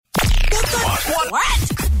What?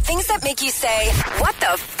 Things that make you say, what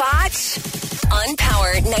the fotch? On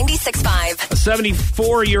Power 96.5. A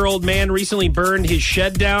 74-year-old man recently burned his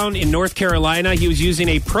shed down in North Carolina. He was using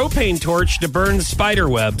a propane torch to burn spider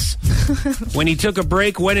webs. When he took a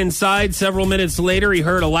break, went inside. Several minutes later, he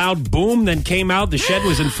heard a loud boom, then came out. The shed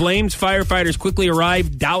was in flames. Firefighters quickly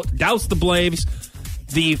arrived, doused the blaze.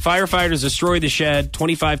 The firefighters destroyed the shed.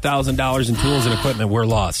 $25,000 in tools and equipment were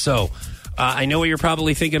lost. So I know what you're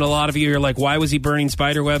probably thinking. A lot of you are like, why was he burning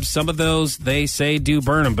spider webs? Some of those, they say, do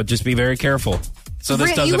burn them, but just be very careful. So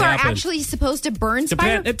this doesn't happen. You are actually supposed to burn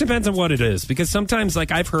spider? It depends on what it is. Because sometimes,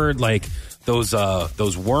 like, I've heard, like, those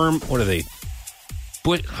worm, what are they?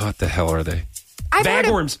 What the hell are they?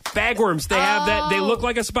 Bagworms. Bagworms. They have that. They look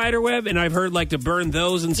like a spider web, and I've heard, like, to burn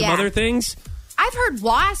those and some other things. I've heard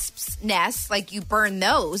wasps' nests, like you burn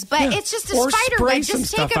those, but it's just a spider web.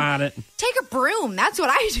 Just take a broom. That's what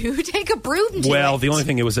I do. Take a broom to Well, it. the only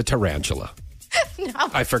thing, it was a tarantula. No.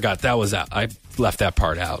 I forgot. That was out. I left that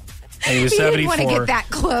part out. And he was 74. He didn't want to get that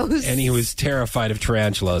close. And he was terrified of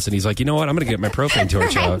tarantulas. And he's like, you know what? I'm going to get my propane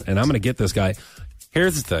torch out, and I'm going to get this guy.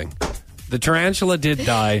 Here's the thing. The tarantula did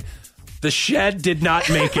die. The shed did not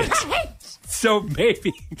make it. So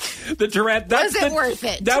maybe the tarantula... Was it worth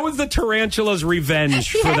it? That was the tarantula's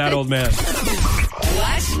revenge for that old man.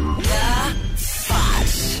 What the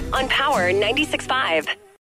fotch? On Power 96.5.